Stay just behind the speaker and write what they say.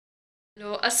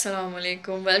Hello, Assalamu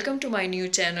alaikum. Welcome to my new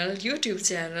channel, YouTube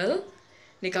channel,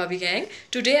 Niqabi Gang.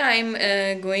 Today I'm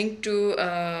going to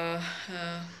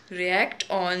react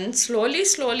on Slowly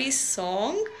Slowly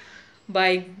song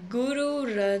by Guru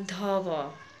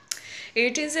Randhawa.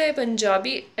 It is a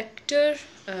Punjabi actor,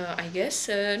 I guess.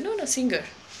 No, singer.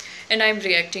 And I'm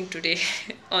reacting today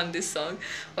on this song.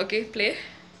 Okay, play.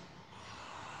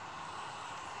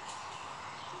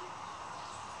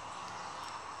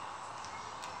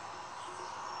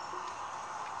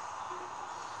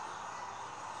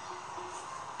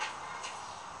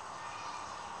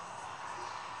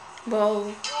 Wow.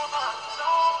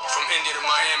 From India to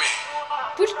Miami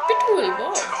Pitbull,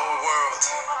 wow. to the whole world.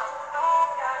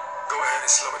 Go ahead and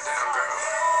slow it down, girl.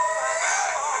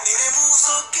 तेरे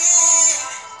moves okay,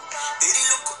 तेरी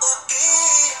look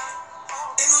okay,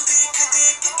 तेनू देख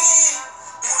देख के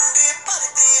मुंडे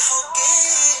भरदे होके.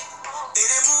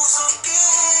 तेरे moves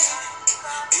okay,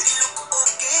 तेरी look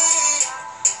okay,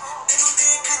 तेनू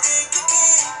देख देख के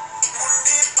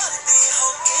मुंडे भरदे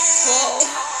होके. Wow.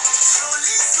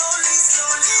 Slowly, slowly,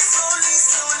 slowly, slowly,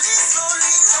 slowly,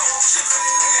 slowly,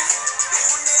 ये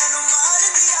मुंडिਆਂ ਨੂੰ ਮਾਰ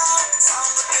ਦਿਆ,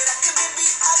 ਸਾਂਭ ਕੇ ਰੱਖ ਬੇਬੀ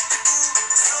ਅੱਤ ਤੂੰ.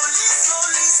 Slowly,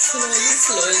 slowly, slowly,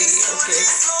 Slowly, okay.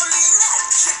 slowly,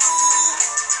 ਨੱਚ ਤੂੰ.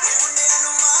 ये ਮੁੰਡਿਆਂ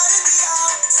ਨੂੰ ਮਾਰ ਦਿਆ,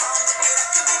 ਸਾਂਭ ਕੇ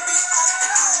ਰੱਖ ਬੇਬੀ ਅੱਤ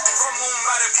ਤੂੰ. From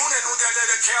Mumbai to Pune ਨੂੰ ਦਿਲ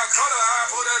ਰੱਖਿਆ ਖੜਾ, I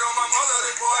put it on my mother,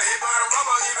 the boy he burn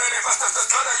rubber, even if I stuff the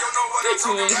stutter, you know what I'm talking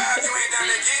Pitbull. about. You ain't down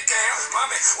to get down,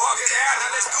 mommy, walk it out, now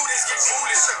let's do this, get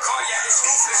foolish. Her cardiac is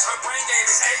ruthless, her brain game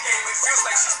is A game, it feels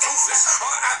like she's toothless.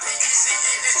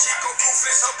 R.I.P.E.C.E, this chick go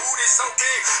ruthless, her booty so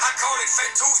big, I call it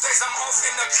Fat Tuesdays. I'm off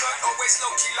in the cut, always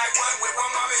low key like what? With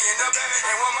one mommy in the back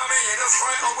and one mommy in the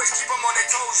front, always keep them on their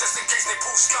toes just in case they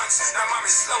pull stunts. Now mommy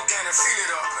slow down and feel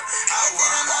it up.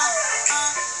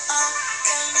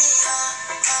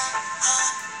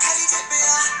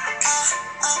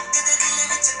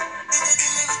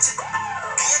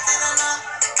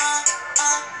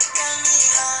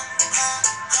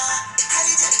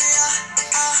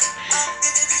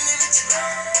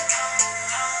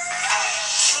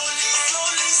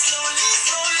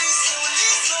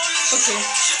 Okay.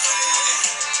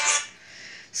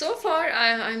 So far,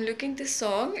 I'm looking this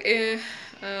song.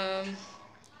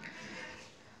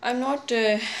 I'm not,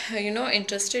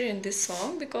 interested in this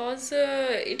song because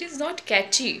it is not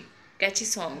catchy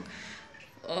song.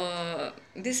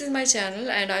 This is my channel,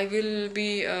 and I will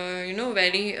be,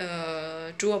 very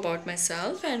true about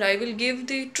myself, and I will give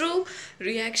the true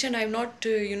reaction. I'm not,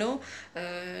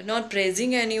 not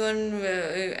praising anyone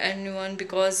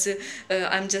because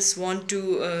I'm just want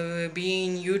to be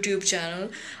in YouTube channel.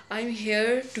 I'm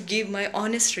here to give my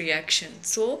honest reaction.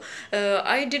 So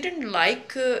I didn't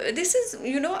like this is,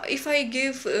 if I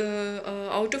give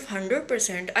out of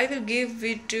 100%, I will give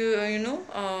it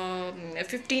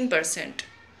 15%,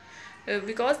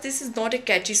 because this is not a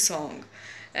catchy song.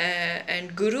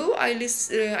 And Guru, I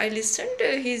listened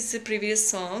his previous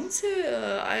songs.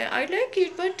 I like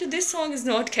it, but this song is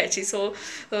not catchy. So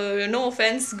no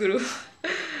offense, Guru.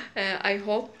 I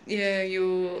hope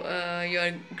you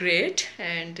are great,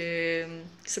 and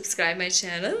subscribe my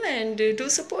channel, and do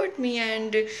support me.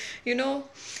 And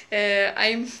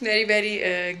I'm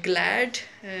very glad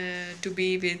to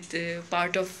be with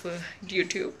part of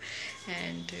YouTube.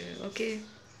 And okay.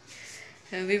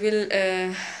 We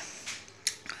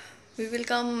will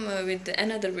come with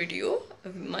another video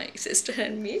of my sister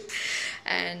and me,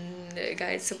 and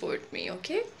guys, support me.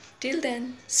 Okay, till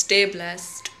then, stay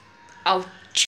blessed. Out.